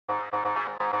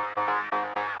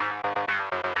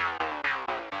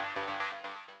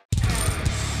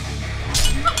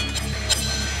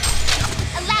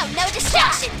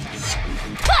distraction.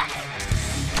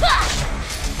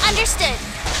 Understood.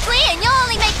 Flee and you'll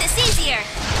only make this easier.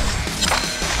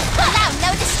 Allow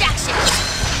no distraction.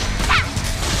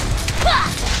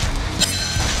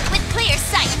 With clear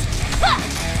sight.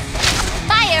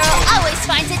 My arrow always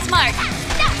finds its mark.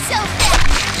 Not so fast.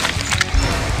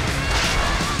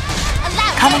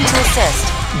 Allow Coming to assist.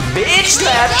 Bitch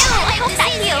slapped! I hope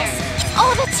that heals.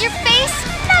 Oh, that's your face?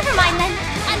 Never mind then.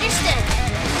 Understood.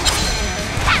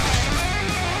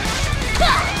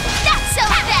 Not so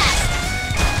fast.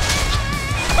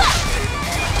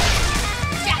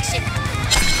 Distraction.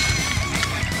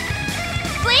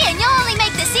 Flee and you'll only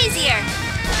make this easier.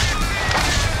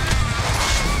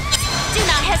 Do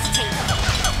not hesitate.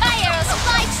 My arrows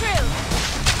fly true.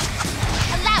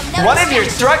 Allow no One of your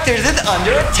structures is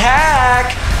under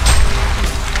attack!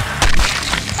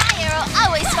 My arrow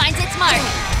always finds its mark,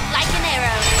 like an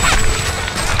arrow.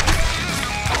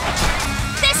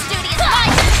 This duty is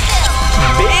mine to fulfill.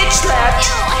 Bitch slapped!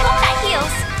 Ew, I hope that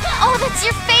heals. Oh, that's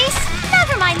your face?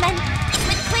 Never mind then.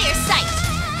 With clear sight.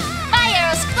 My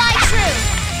arrows fly true.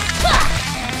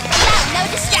 Allow no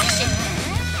distraction.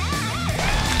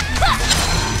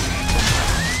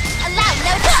 Allow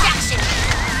no distraction.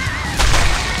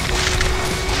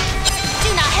 Do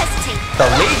not hesitate. The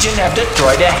Legion have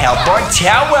destroyed a Hellborn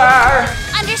tower!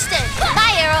 Understood.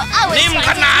 My arrow always นี่มัน finds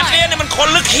ข its นาด mark. นี้นี่มันคน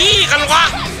หรือขี้กันวะ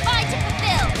It's mine to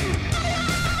fulfill.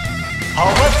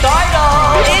 Homicidal!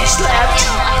 Bitch slapped!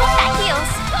 Ew, I hope that heals.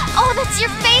 Oh, that's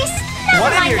your face? Never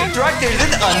One of mind your then. structures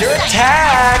is under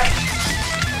attack!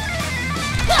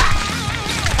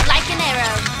 Like an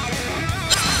arrow.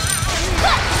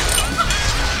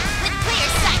 With clear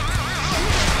sight.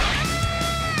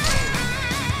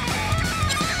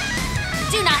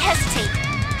 Do not hesitate.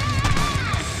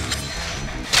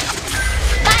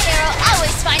 My arrow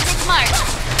always finds its mark.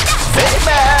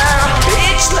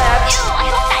 Bitch slapped! Ew, I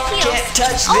hope that heals. Can't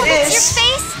touch Oh, that's this! your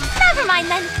face? Never mind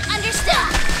then. Understood.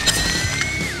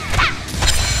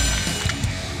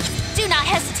 Do not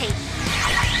hesitate.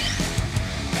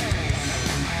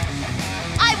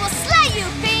 I will slay you,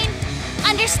 fiend!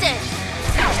 Understood.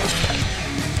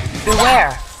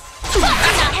 Beware. Do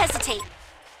not hesitate.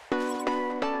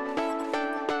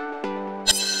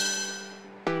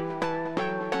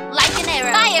 Like an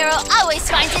arrow. My arrow always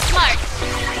finds its mark.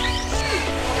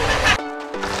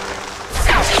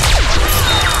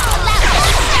 Allow no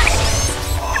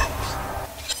distractions.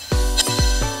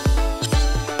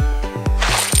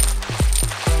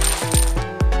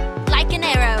 Like an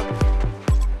arrow.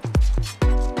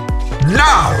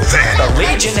 Now then! The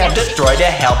Legion have destroyed a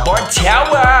Hellborn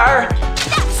tower!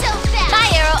 Not so fast. My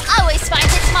arrow always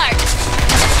finds its mark.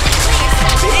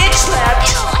 Bitch slapped!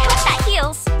 Ew, I hope that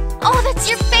heals. Oh, that's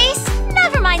your face?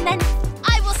 Never mind then.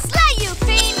 I will slay you,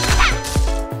 fiend!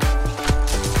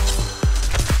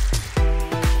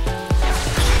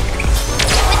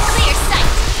 With clear sight.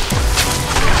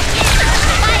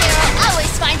 My arrow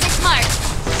always finds its mark.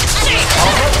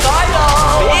 Homicidal!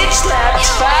 Bitch slapped!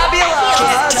 Ew, Fabulous! that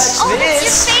Can't heals. touch Oh, that's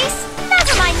your this! face?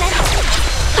 Never mind then.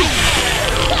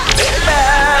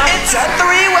 It's a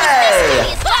three-way!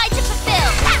 Duty is mine to fulfill.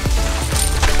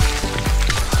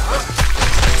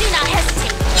 Do not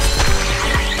hesitate.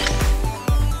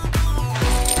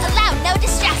 Allow no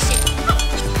distraction.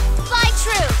 Fly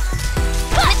true.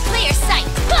 With clear sight.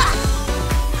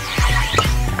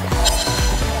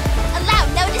 Allow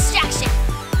no distraction.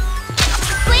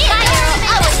 Flee. My arrow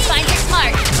always finds its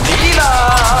mark. Diva!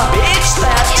 Bitch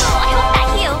slapped! Ew, I hope that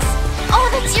heals. Oh,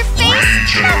 that's your face?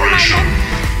 Never mind then.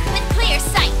 With clear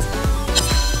sight.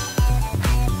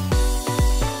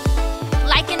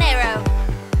 Like an arrow.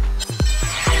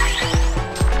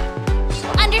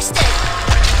 Understood.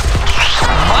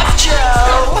 Macho!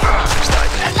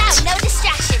 Allow no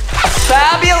distraction.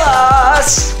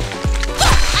 Fabulous!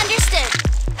 Understood.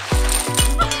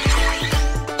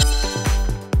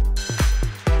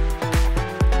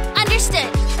 Understood.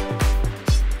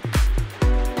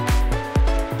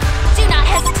 Do not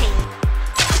hesitate.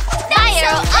 My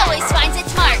arrow always finds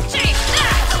its mark.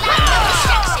 Allow no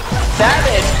distraction.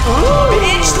 Savage! Ooh!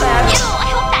 Bitch slapped! Ew, I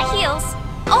hope that heals.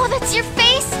 Oh, that's your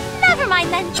face? Never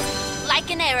mind then. Like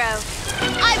an arrow.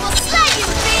 I will slay you,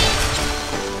 fiend!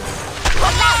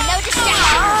 Allow no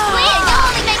distraction. Flee and you'll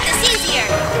only make this easier.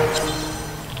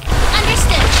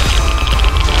 Understood.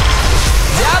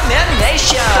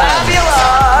 Domination!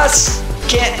 Fabulous!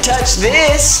 Can't touch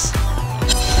this!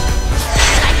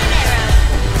 Like an arrow.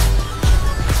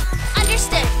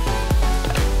 Understood.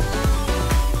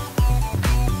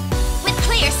 With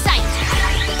clear sight.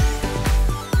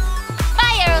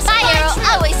 My arrow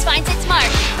always finds its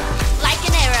mark. Like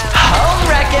an arrow. Home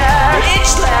wrecker! Bitch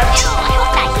slapped! Ew, I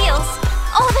hope that heals.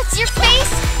 your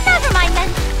face? Never mind then.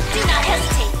 Do not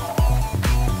hesitate.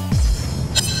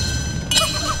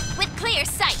 With clear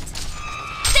sight.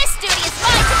 This duty is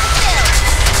mine to fulfill.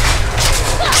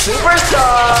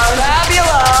 Superstar!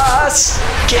 Fabulous!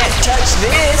 Can't touch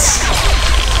this!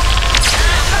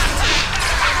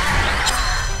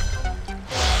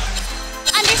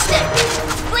 Understood.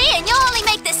 Flee and you'll only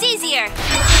make this easier.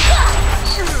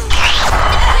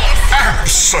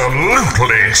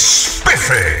 Absolutely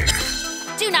spiffy!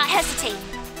 Do not hesitate.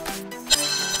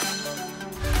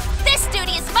 This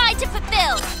duty is mine to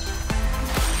fulfill.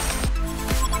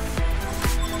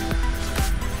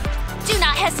 Do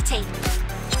not hesitate.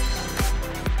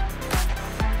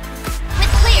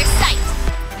 With clear sight.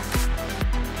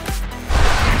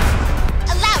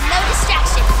 Allow no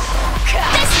distraction.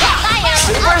 This fire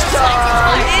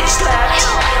Superstar! Bitch slapped!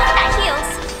 that heals.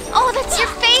 Oh, that's your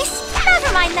face?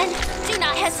 Never mind then. Do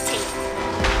not hesitate.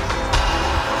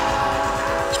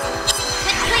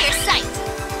 With clear sight.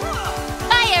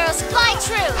 My arrows fly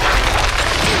true.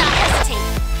 Do not hesitate.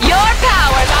 Your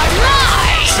powers are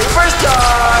mine!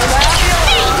 Superstar!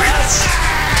 Fabulous!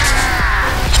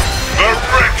 The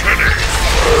reckoning!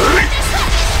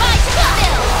 Mine to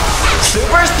fulfill.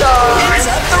 Superstar! It's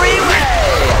a three-way!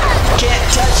 Can't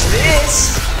touch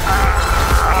this!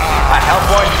 A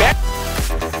Hellborn bear!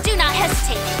 Do not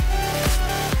hesitate.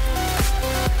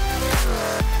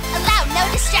 Allow no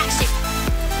distraction.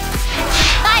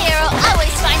 My arrow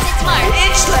always finds its mark.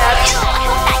 Bitch slapped! Ew, I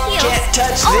hope that heals. Can't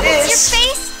touch Oh, this! that's your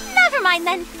face? Never mind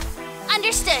then.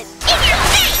 Understood. In your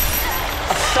face!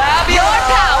 Fabulous! Your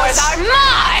powers are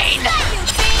mine!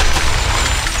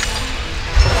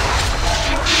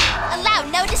 Allow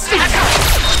no distraction.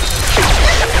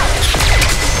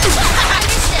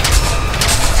 Understood.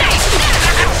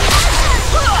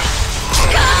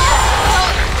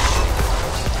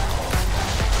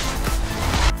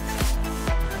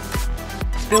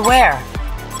 Beware.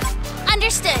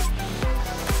 Understood.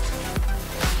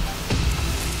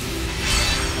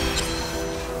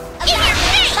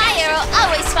 My arrow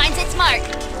always finds its mark.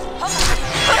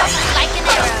 Like an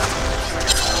arrow.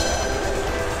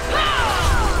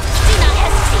 Do not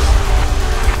hesitate.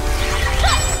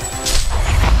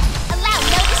 Allow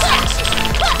no distraction.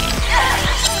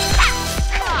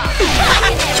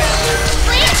 Like an arrow.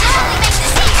 Please only make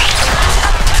this easy.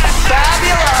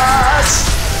 Fabulous!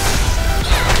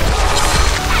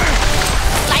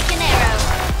 Like an arrow.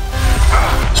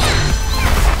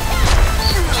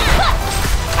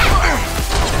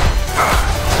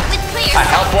 With clear A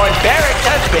Hellborn barracks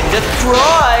has been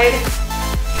destroyed!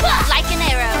 like an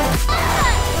arrow.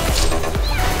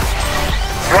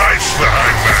 Thrice the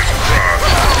hangman's craft!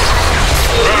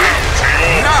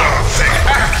 Nothing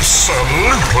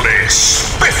absolutely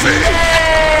spiffy!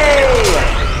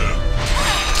 Yay!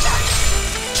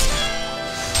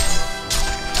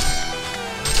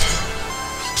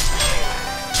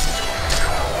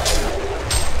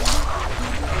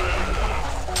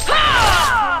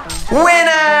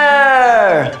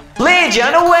 Winner!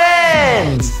 Legion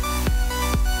wins!